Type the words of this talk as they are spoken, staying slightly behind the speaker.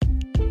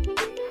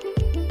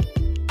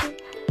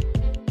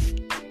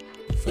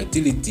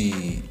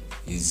Fertility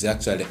is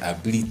actually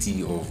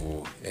ability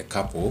of a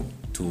couple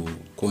to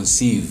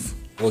conceive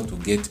or to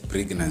get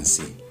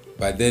pregnancy.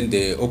 But then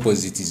the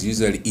opposite is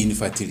usually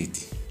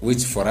infertility,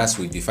 which for us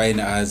we define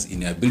as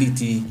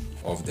inability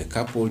of the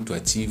couple to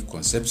achieve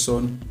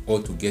conception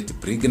or to get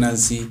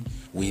pregnancy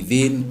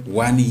within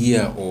 1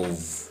 year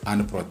of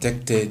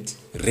unprotected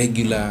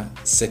regular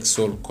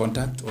sexual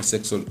contact or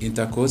sexual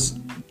intercourse.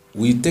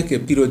 We take a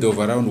period of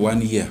around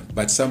 1 year,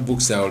 but some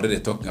books are already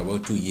talking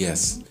about 2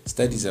 years.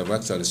 Studies have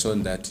actually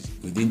shown that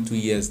within 2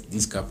 years,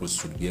 these couples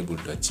should be able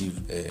to achieve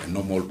a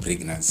normal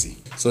pregnancy.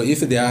 So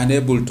if they are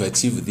unable to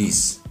achieve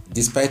this,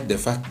 despite the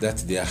fact that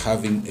they are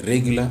having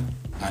regular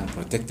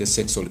unprotected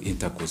sexual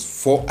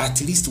intercourse for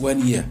at least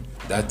 1 year,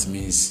 that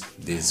means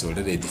there's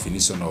already a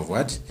definition of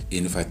what?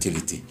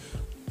 Infertility.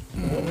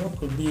 What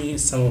could be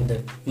some of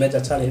the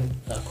major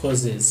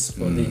causes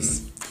for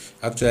this?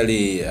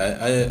 Actually,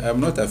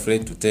 I'm not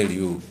afraid to tell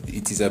you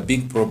it is a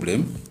big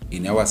problem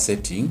in our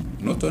setting,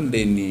 not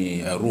only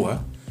in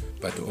Arua,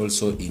 but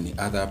also in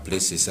other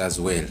places as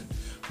well.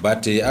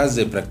 But as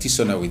a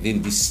practitioner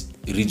within this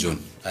region,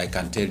 I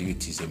can tell you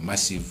it is a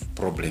massive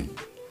problem.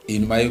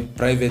 In my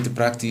private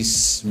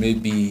practice,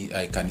 maybe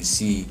I can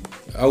see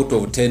out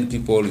of 10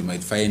 people, you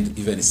might find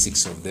even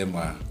 6 of them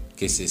are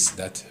cases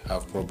that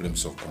have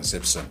problems of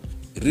conception.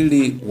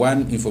 Really,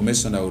 one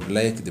information I would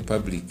like the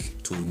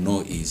public to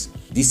know is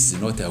this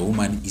is not a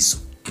woman issue.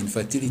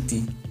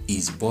 Infertility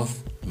is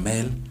both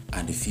male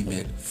and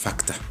female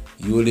factor.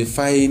 You will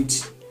find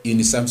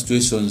in some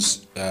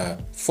situations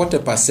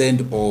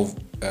 40%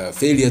 of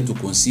failure to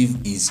conceive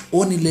is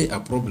only a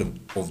problem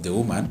of the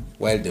woman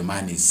while the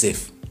man is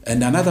safe.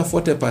 And another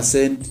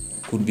 40%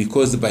 could be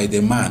caused by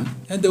the man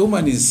and the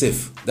woman is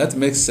safe. That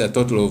makes a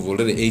total of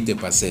already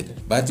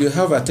 80%. But you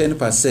have a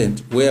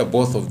 10% where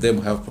both of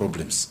them have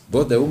problems.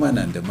 Both the woman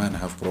and the man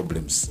have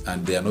problems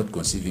and they are not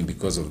conceiving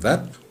because of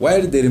that,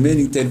 while the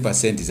remaining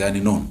 10% is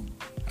unknown.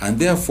 And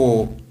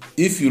therefore,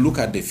 if you look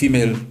at the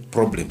female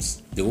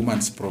problems, the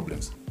woman's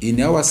problems,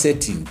 in our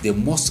setting, the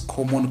most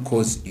common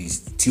cause is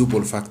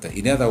tubal factor.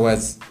 In other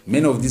words,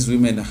 many of these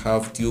women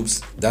have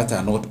tubes that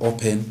are not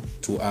open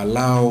to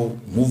allow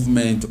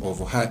movement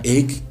of her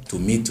egg to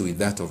meet with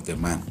that of the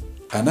man.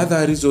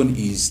 Another reason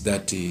is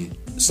that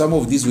some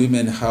of these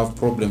women have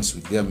problems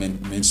with their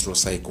menstrual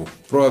cycle.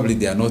 Probably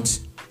they are not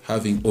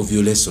having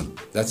ovulation.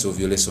 That's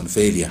ovulation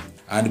failure.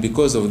 And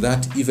because of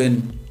that,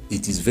 even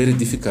it is very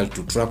difficult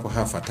to track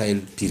her fertile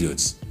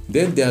periods.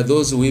 Then there are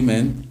those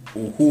women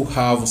who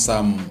have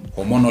some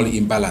hormonal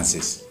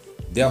imbalances.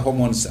 Their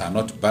hormones are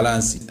not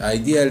balanced.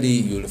 Ideally,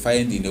 you'll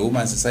find in a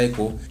woman's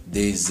cycle,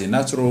 there is a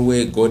natural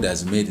way God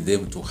has made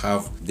them to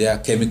have their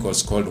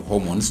chemicals called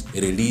hormones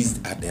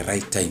released at the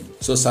right time.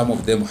 So some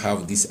of them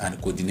have this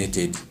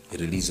uncoordinated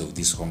release of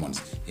these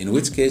hormones, in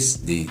which case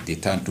they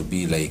tend to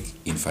be like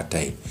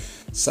infertile.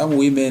 Some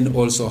women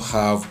also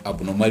have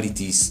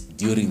abnormalities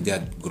during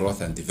their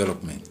growth and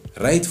development.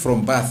 Right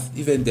from birth,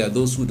 even there are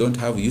those who don't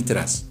have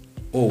uterus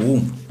or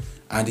womb,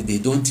 and they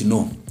don't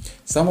know.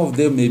 Some of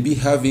them may be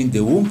having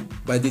the womb,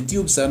 but the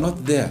tubes are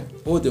not there,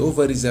 or the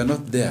ovaries are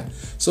not there.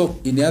 So,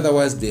 in other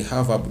words, they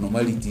have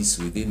abnormalities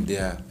within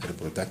their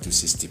reproductive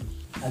system.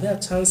 Are there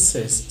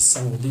chances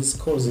some of these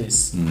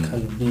causes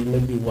can be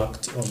maybe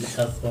worked on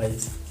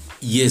health-wise?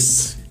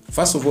 Yes.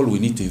 First of all, we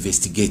need to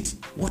investigate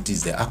what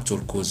is the actual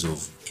cause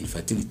of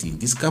infertility in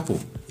this couple.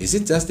 Is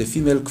it just the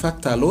female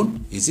factor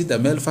alone? Is it the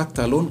male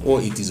factor alone?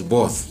 Or it is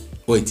both?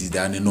 Or it is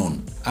the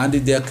unknown? And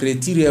there are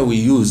criteria we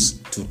use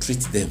to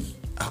treat them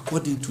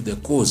according to the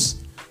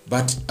cause.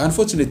 But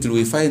unfortunately,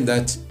 we find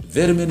that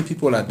very many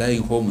people are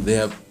dying home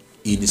there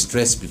in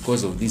stress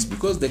because of this,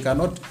 because they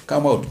cannot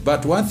come out.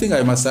 But one thing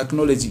I must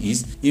acknowledge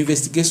is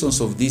investigations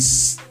of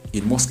this,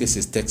 in most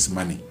cases, takes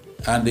money.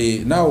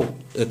 And now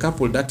a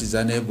couple that is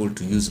unable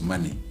to use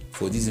money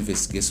for these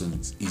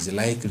investigations is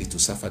likely to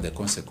suffer the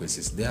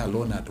consequences. They are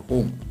alone at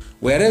home.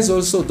 Whereas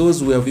also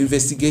those who have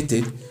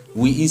investigated,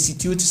 we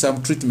institute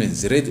some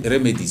treatments,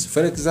 remedies.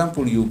 For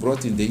example, you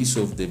brought in the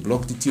issue of the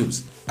blocked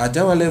tubes. At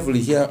our level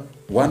here,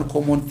 one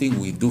common thing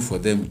we do for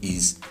them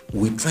is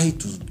we try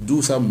to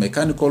do some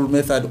mechanical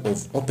method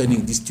of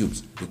opening these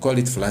tubes. We call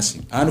it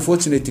flushing.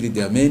 Unfortunately,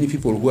 there are many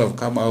people who have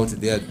come out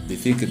there, they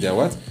think they are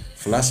what?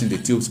 Flushing the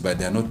tubes, but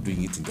they are not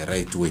doing it in the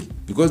right way.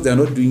 Because they are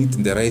not doing it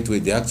in the right way,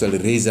 they actually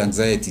raise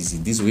anxieties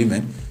in these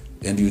women,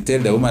 and you tell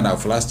the woman,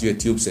 I've flushed your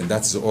tubes and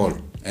that's all.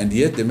 And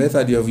yet the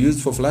method you have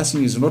used for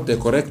flushing is not the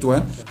correct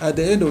one. At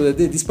the end of the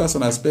day, this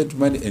person has spent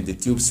money and the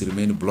tubes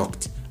remain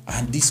blocked.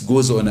 And this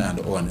goes on,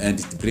 and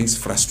it brings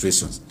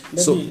frustrations.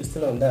 Maybe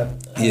still on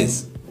that.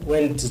 Yes.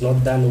 When it is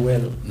not done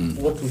well,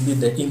 what will be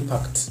the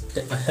impact,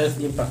 the health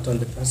impact on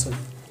the person?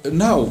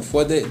 Now,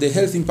 for the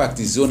health impact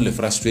is only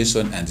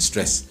frustration and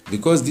stress,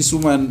 because this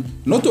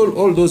woman, not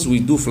all those we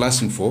do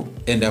flushing for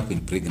end up in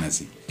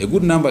pregnancy. A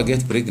good number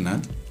get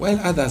pregnant, while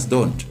others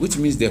don't, which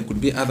means there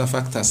could be other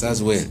factors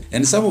as well.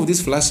 And some of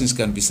these flushings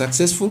can be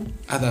successful,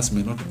 others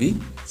may not be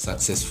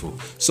successful.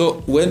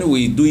 So when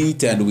we do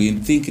it and we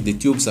think the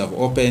tubes have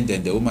opened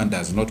and the woman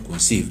does not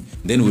conceive,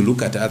 then we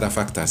look at other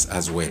factors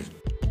as well.